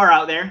if you are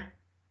out there,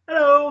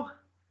 hello,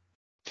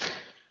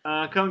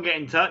 come get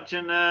in touch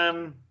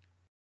and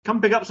come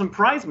pick up some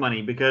prize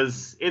money,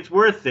 because it's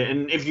worth it.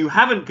 And if you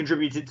haven't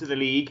contributed to the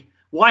league,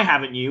 why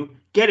haven't you?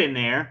 Get in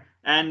there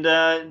and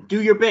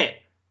do your bit,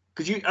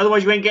 because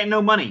otherwise you ain't getting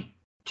no money.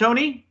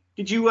 Tony,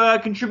 did you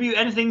contribute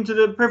anything to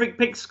the Perfect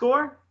Pick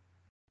score?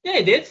 Yeah,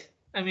 I did.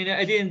 I mean,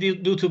 I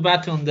didn't do too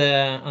bad on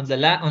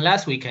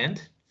last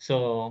weekend.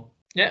 So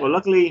yeah. Well,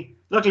 luckily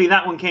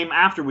that one came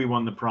after we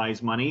won the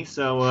prize money,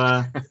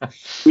 so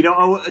we don't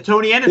owe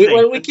Tony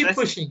anything. We keep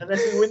pushing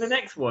unless we win the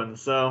next one.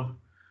 So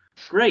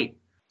great.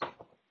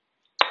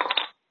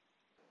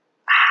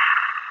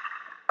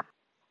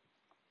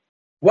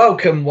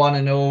 Welcome one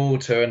and all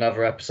to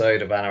another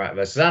episode of Anorak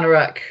vs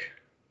Anorak.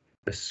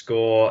 The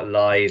score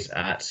lies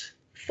at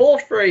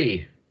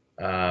 4-3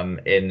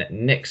 in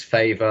Nick's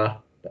favour.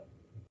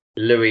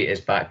 Louis is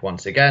back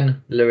once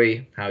again.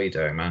 Louis, how are you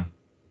doing, man?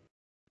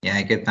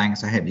 Yeah, good,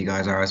 thanks. I hope you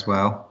guys are as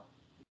well.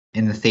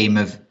 In the theme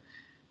of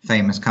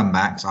famous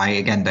comebacks, I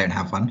again don't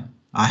have one.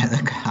 I'm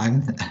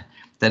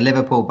the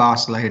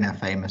Liverpool-Barcelona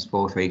famous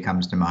 4-3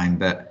 comes to mind,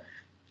 but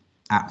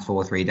at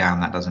 4-3 down,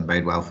 that doesn't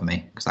bode well for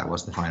me, because that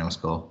was the final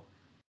score.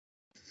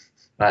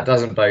 That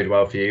doesn't bode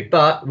well for you,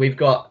 but we've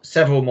got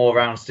several more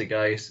rounds to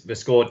go. The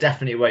score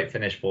definitely won't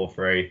finish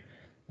 4-3.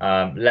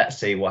 Let's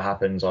see what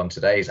happens on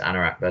today's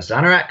Anorak vs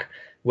Anorak,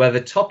 where the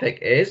topic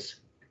is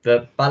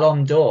the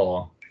Ballon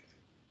d'Or.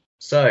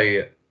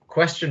 So,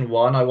 question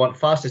 1, I want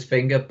fastest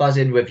finger, buzz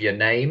in with your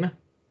name.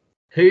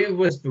 Who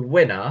was the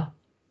winner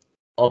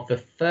of the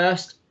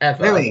first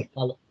ever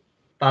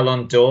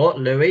Ballon d'Or?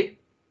 Louis?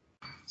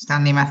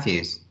 Stanley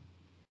Matthews.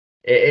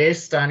 It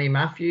is Stanley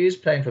Matthews,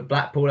 playing for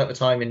Blackpool at the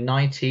time in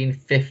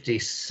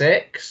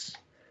 1956.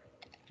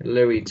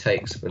 Louis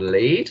takes the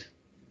lead.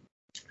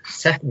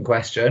 Second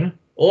question,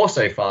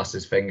 also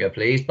fastest finger,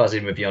 please. Buzz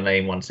in with your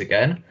name once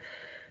again.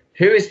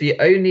 Who is the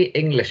only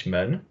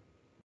Englishman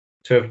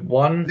to have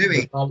won?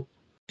 Louis.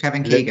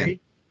 Kevin Keegan.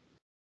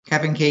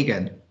 Kevin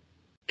Keegan.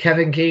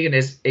 Kevin Keegan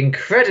is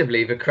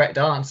incredibly the correct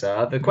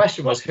answer. The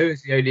question was, who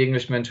is the only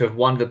Englishman to have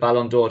won the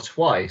Ballon d'Or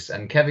twice?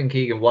 And Kevin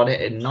Keegan won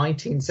it in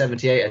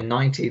 1978 and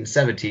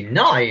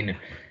 1979.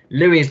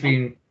 Louis has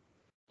been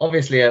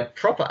obviously a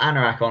proper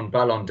anorak on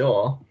Ballon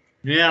d'Or.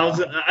 Yeah,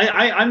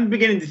 I'm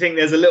beginning to think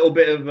there's a little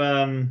bit of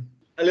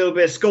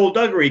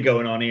skullduggery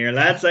going on here,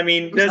 lads. I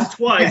mean, there's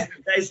twice.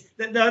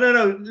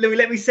 No, Louis,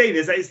 let me say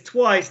this. That is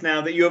twice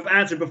now that you have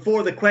answered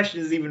before the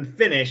question is even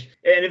finished.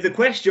 And if the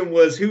question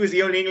was who is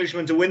the only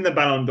Englishman to win the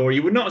Ballon d'Or,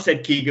 you would not have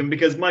said Keegan,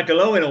 because Michael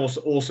Owen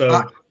also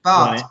won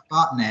it.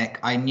 But Nick,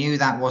 I knew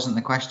that wasn't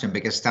the question,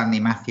 because Stanley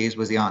Matthews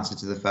was the answer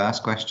to the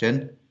first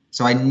question.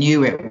 So I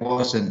knew it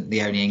wasn't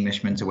the only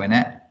Englishman to win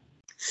it.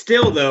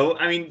 Still, though,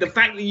 I mean, the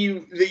fact that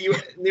you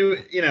knew,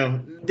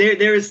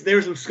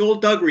 there's some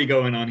skullduggery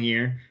going on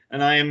here.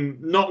 And I am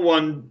not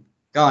one.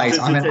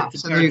 I'm an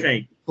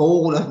absolute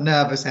ball of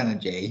nervous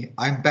energy.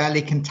 I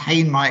barely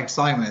contain my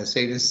excitement as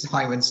soon as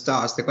Simon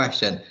starts the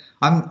question.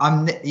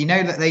 You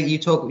know that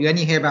when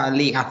you hear about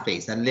elite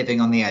athletes, they're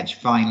living on the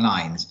edge, fine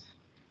lines.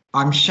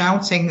 I'm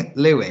shouting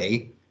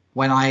Louis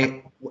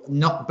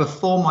not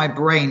before my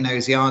brain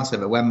knows the answer,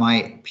 but when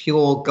my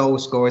pure goal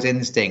scorer's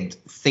instinct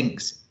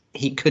thinks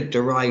he could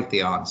derive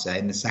the answer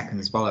in the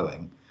seconds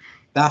following.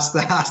 That's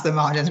the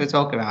margins we're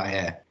talking about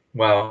here.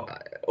 Well,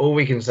 all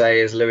we can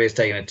say is Louis has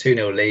taken a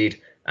 2-0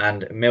 lead,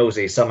 and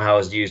Millsy somehow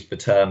has used the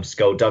term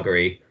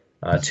skullduggery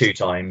 2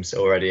 times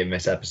already in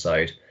this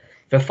episode.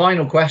 The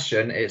final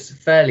question is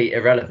fairly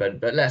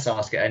irrelevant, but let's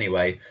ask it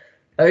anyway.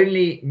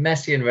 Only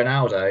Messi and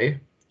Ronaldo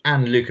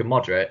and Luka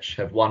Modric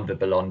have won the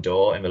Ballon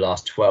d'Or in the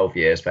last 12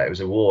 years that it was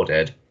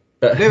awarded.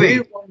 But Louis.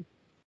 who won?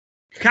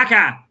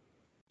 Kaká.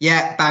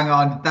 Yeah, bang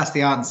on. That's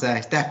the answer.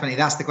 It's definitely,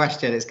 that's the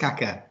question. It's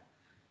Kaká.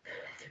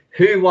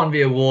 Who won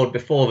the award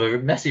before the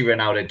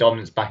Messi-Ronaldo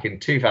dominance back in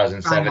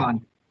 2007? Bang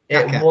on.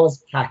 It Kaká.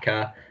 was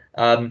Kaká.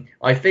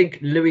 I think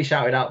Louis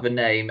shouted out the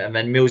name and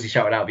then Millsy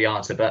shouted out the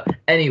answer. But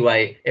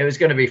anyway, it was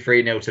going to be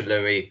 3-0 to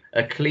Louis,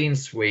 a clean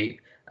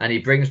sweep, and he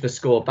brings the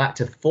score back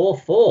to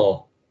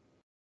 4-4.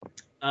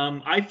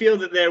 I feel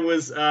that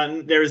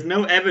there is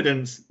no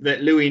evidence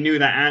that Louis knew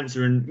that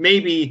answer and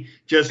maybe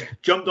just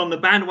jumped on the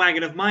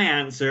bandwagon of my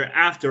answer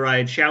after I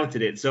had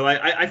shouted it. So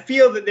I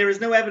feel that there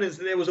is no evidence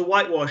that there was a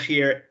whitewash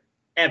here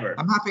ever.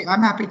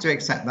 I'm happy to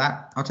accept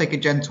that. I'll take a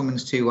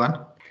gentleman's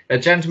 2-1. A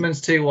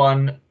gentleman's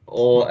 2-1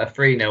 or a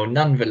 3-0.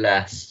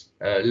 Nonetheless,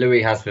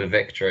 Louis has the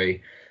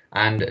victory,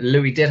 and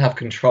Louis did have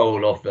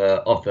control of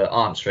the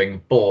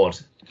answering board,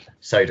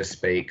 so to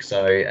speak.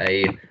 So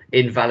a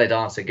invalid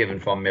answer given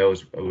from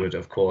Mills would,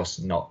 of course,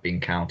 not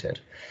been counted.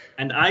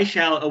 And I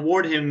shall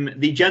award him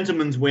the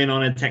gentleman's win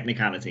on a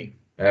technicality.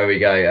 There we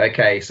go.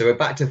 Okay, so we're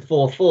back to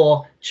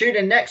 4-4. Tune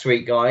in next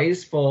week,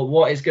 guys, for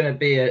what is going to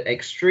be an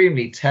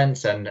extremely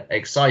tense and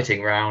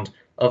exciting round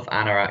of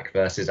Anorak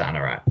versus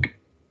Anorak.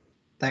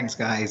 Thanks,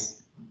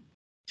 guys.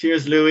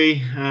 Cheers,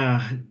 Louis.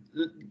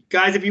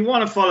 Guys, if you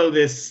want to follow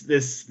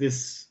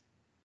this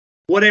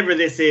whatever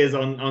this is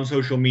on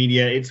social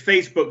media, it's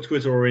Facebook,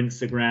 Twitter, or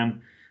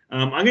Instagram.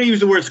 I'm going to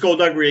use the word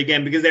skullduggery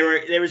again because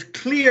there is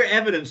clear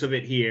evidence of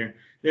it here.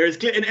 There is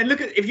clear, and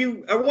look at, if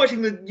you are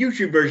watching the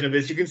YouTube version of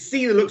this, you can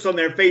see the looks on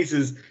their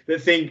faces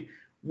that think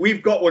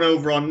we've got one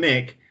over on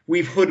Nick.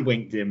 We've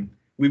hoodwinked him.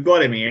 We've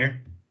got him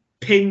here,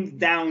 pinned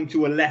down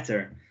to a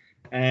letter,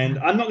 and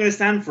I'm not going to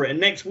stand for it. And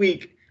next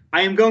week,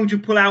 I am going to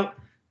pull out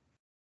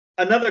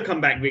another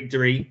comeback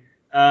victory,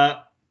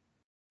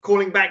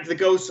 calling back the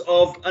ghosts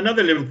of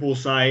another Liverpool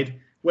side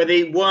where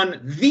they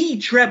won the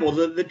treble,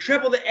 the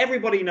treble that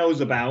everybody knows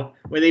about,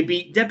 where they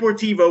beat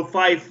Deportivo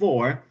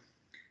 5-4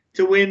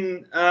 to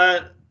win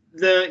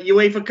the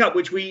UEFA Cup,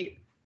 which we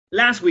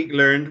last week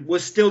learned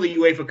was still the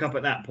UEFA Cup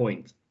at that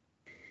point.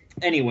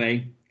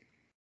 Anyway,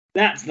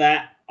 that's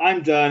that.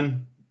 I'm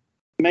done.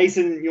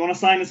 Mason, you want to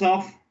sign us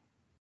off?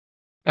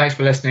 Thanks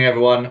for listening,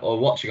 everyone, or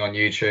watching on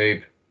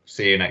YouTube.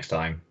 See you next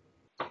time.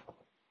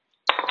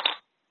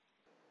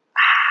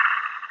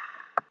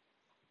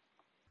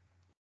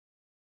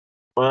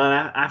 Well,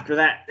 after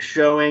that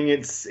showing,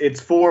 it's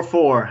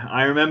 4-4.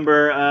 I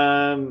remember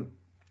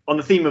on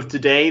the theme of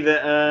today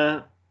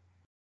that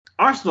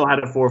Arsenal had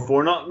a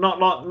 4-4 not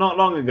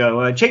long ago.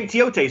 Cheick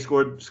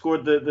Tiote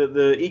scored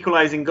the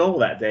equalising goal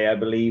that day, I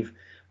believe.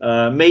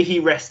 May he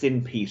rest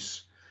in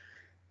peace.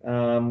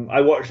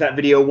 I watch that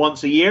video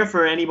once a year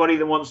for anybody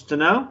that wants to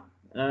know.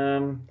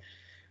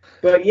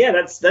 But yeah,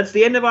 that's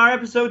the end of our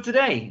episode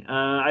today.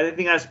 I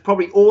think that's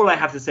probably all I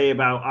have to say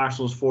about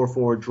Arsenal's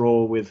 4-4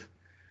 draw with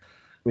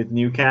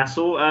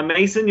Newcastle.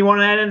 Mason, you want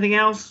to add anything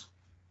else?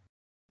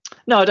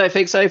 No, I don't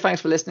think so.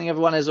 Thanks for listening,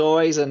 everyone, as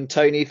always. And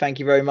Tony, thank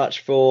you very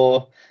much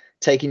for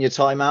taking your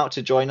time out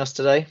to join us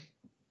today.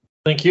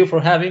 Thank you for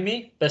having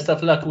me. Best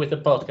of luck with the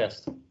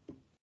podcast.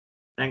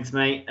 Thanks,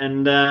 mate.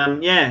 And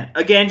yeah,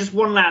 again, just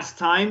one last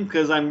time,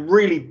 because I'm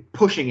really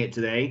pushing it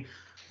today.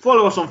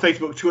 Follow us on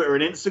Facebook, Twitter,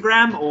 and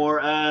Instagram,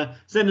 or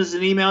send us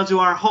an email to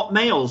our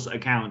Hotmails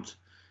account.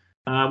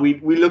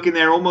 We look in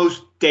there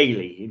almost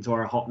daily into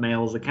our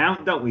Hotmails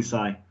account, don't we,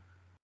 Si?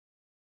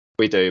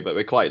 We do, but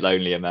we're quite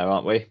lonely in there,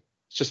 aren't we?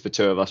 It's just the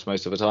two of us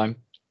most of the time.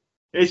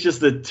 It's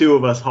just the two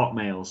of us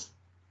Hotmails.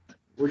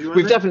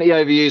 We've definitely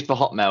overused the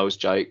Hotmails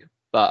joke,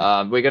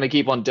 but we're going to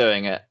keep on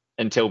doing it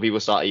until people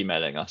start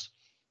emailing us.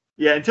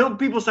 Yeah, until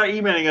people start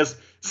emailing us,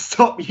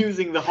 stop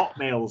using the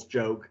Hotmails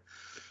joke.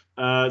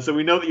 So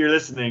we know that you're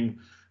listening.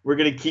 We're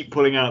going to keep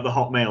pulling out the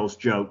Hotmails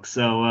joke.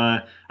 So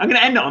I'm going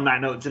to end it on that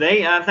note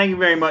today. Thank you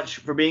very much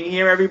for being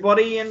here,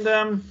 everybody.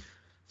 And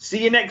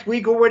see you next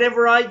week or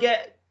whenever I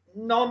get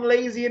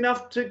non-lazy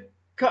enough to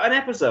cut an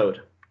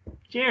episode.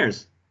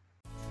 Cheers.